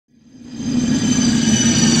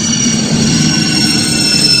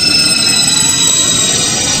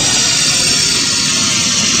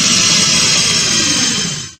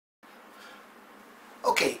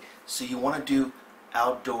want to do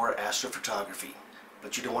outdoor astrophotography,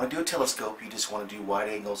 but you don't want to do a telescope, you just want to do wide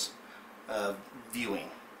angles viewing.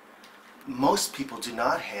 Most people do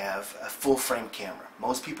not have a full frame camera.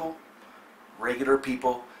 Most people, regular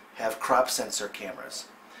people, have crop sensor cameras.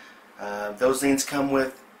 Those things come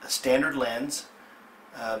with a standard lens.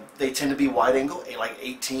 They tend to be wide angle, like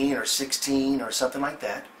 18 or 16 or something like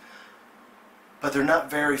that. But they're not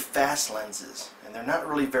very fast lenses, and they're not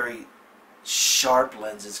really very sharp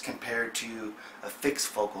lenses compared to a fixed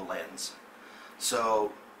focal lens.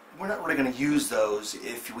 So we're not really going to use those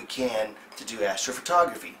if we can to do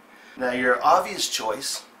astrophotography. Now your obvious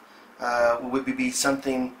choice would be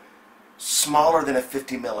something smaller than a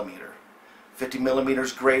 50 millimeter. 50 millimeter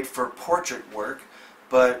is great for portrait work,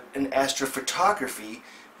 but in astrophotography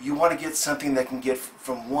you want to get something that can get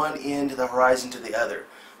from one end of the horizon to the other,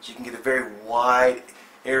 so you can get a very wide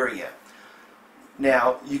area.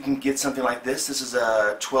 Now you can get something like this. This is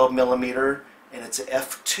a 12 millimeter and it's a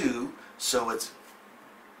f2, so it's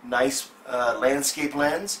nice landscape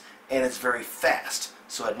lens and it's very fast.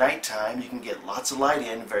 So at nighttime you can get lots of light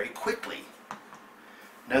in very quickly.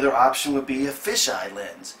 Another option would be a fisheye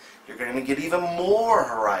lens. You're going to get even more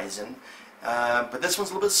horizon, but this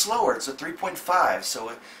one's a little bit slower. It's a 3.5,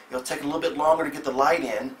 so it'll take a little bit longer to get the light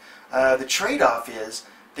in. The trade-off is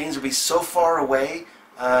things will be so far away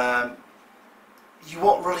you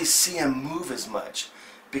won't really see them move as much,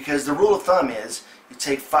 because the rule of thumb is you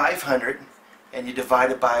take 500 and you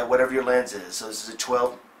divide it by whatever your lens is. So this is a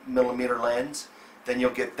 12 millimeter lens, then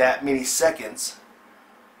you'll get that many seconds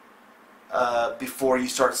before you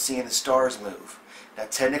start seeing the stars move. Now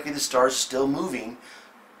technically the stars are still moving,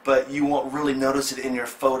 but you won't really notice it in your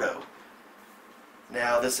photo.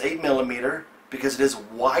 Now this 8 millimeter, because it is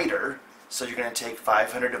wider, so you're going to take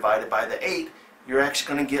 500 divided by the 8, you're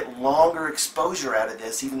actually going to get longer exposure out of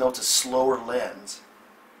this, even though it's a slower lens.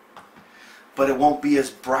 But it won't be as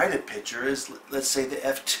bright a picture as, let's say, the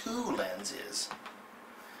f2 lens is.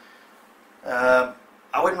 I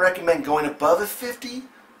wouldn't recommend going above a 50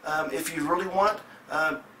 if you really want,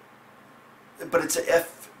 but it's a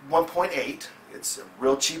f1.8. It's a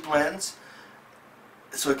real cheap lens,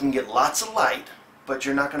 so it can get lots of light, but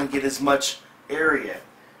you're not going to get as much area.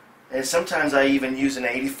 And sometimes I even use an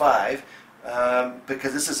 85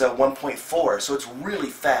 because this is a 1.4, so it's really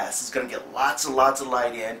fast. It's going to get lots of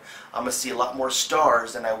light in. I'm going to see a lot more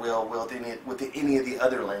stars than I will with any of the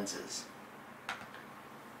other lenses.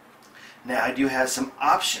 Now I do have some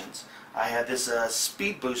options. I have this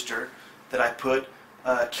Speedbooster that I put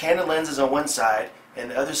Canon lenses on one side, and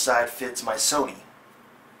the other side fits my Sony.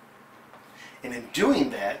 And in doing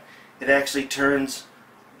that, it actually turns,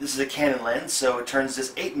 this is a Canon lens, so it turns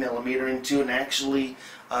this 8 millimeter into an actually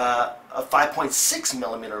a 5.6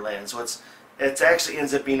 millimeter lens. So it actually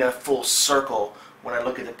ends up being a full circle when I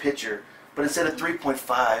look at the picture. But instead of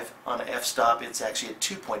 3.5 on an f-stop, it's actually a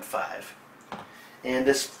 2.5. And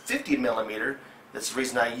this 50 millimeter, that's the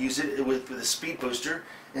reason I use it with the Speedbooster.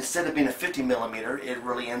 Instead of being a 50 millimeter, it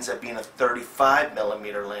really ends up being a 35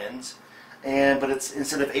 millimeter lens. But it's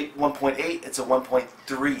instead of 1.8, it's a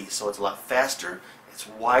 1.3, so it's a lot faster, it's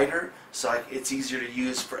wider, so it's easier to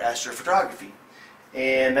use for astrophotography.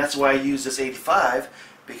 And that's why I use this 85,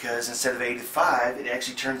 because instead of 85, it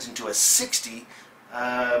actually turns into a 60.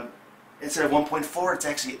 Instead of 1.4, it's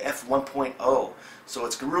actually f1.0. So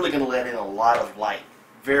it's really going to let in a lot of light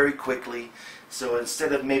very quickly. So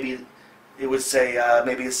instead of maybe, it would say,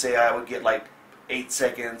 maybe say I would get like 8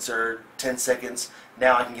 seconds or 10 seconds.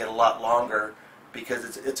 Now I can get a lot longer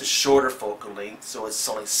because it's a shorter focal length, so it's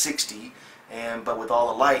only 60. But with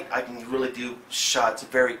all the light, I can really do shots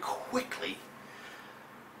very quickly.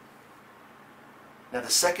 Now the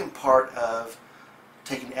second part of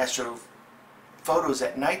taking astro photos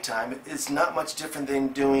at nighttime is not much different than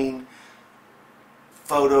doing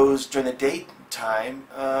photos during the daytime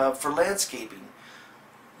for landscaping.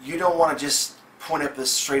 You don't want to just point up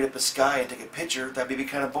straight up the sky and take a picture. That would be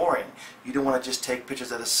kind of boring. You don't want to just take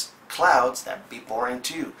pictures of the clouds. That would be boring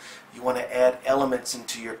too. You want to add elements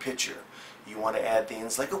into your picture. You want to add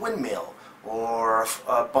things like a windmill or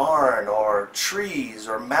a barn or trees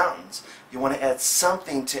or mountains. You want to add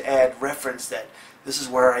something to add reference that this is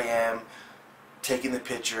where I am taking the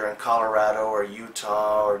picture in Colorado or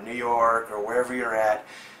Utah or New York or wherever you're at.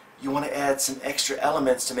 You want to add some extra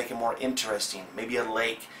elements to make it more interesting. Maybe a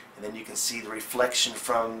lake, and then you can see the reflection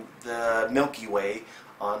from the Milky Way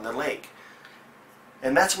on the lake.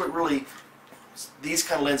 And that's what really these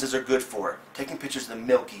kind of lenses are good for, taking pictures of the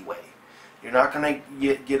Milky Way. You're not going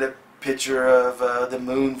to get a picture of the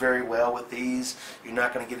moon very well with these. You're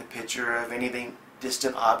not going to get a picture of anything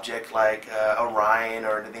distant object like Orion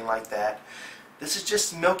or anything like that. This is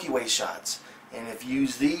just Milky Way shots, and if you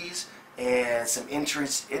use these and some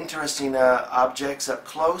interesting objects up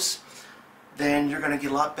close, then you're going to get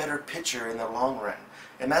a lot better picture in the long run.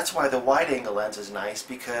 And that's why the wide angle lens is nice,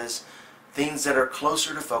 because things that are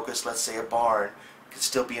closer to focus, let's say a barn, could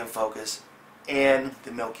still be in focus, and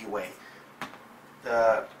the Milky Way.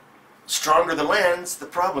 The stronger the lens, the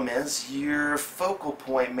problem is your focal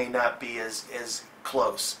point may not be as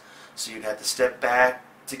close. So you'd have to step back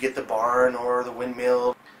to get the barn or the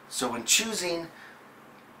windmill. So when choosing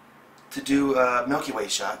to do Milky Way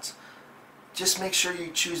shots, just make sure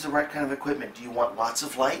you choose the right kind of equipment. Do you want lots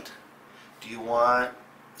of light? Do you want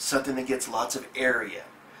something that gets lots of area?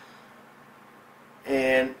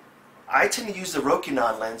 And I tend to use the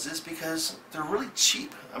Rokinon lenses because they're really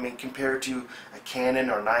cheap. I mean, compared to a Canon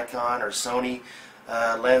or Nikon or Sony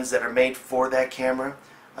lens that are made for that camera.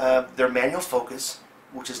 They're manual focus,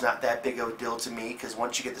 which is not that big of a deal to me, because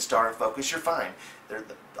once you get the star in focus, you're fine.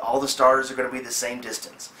 All the stars are going to be the same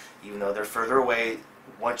distance, even though they're further away.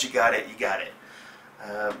 Once you got it, you got it.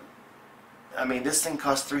 I mean, this thing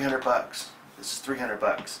costs $300. This is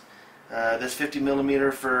 $300. This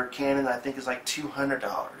 50mm for Canon, I think, is like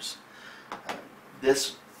 $200.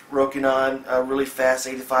 This Rokinon really fast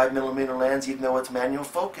 85mm lens, even though it's manual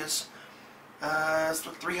focus, it's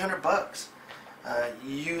 $300.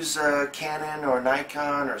 Use a Canon or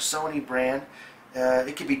Nikon or Sony brand,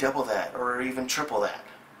 it could be double that or even triple that.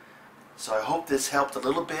 So I hope this helped a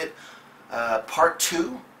little bit. Part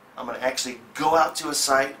 2, I'm going to actually go out to a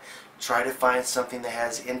site, try to find something that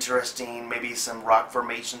has interesting, maybe some rock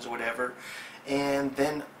formations or whatever, and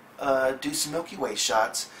then do some Milky Way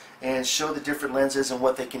shots and show the different lenses and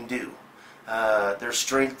what they can do, their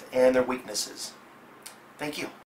strength and their weaknesses. Thank you.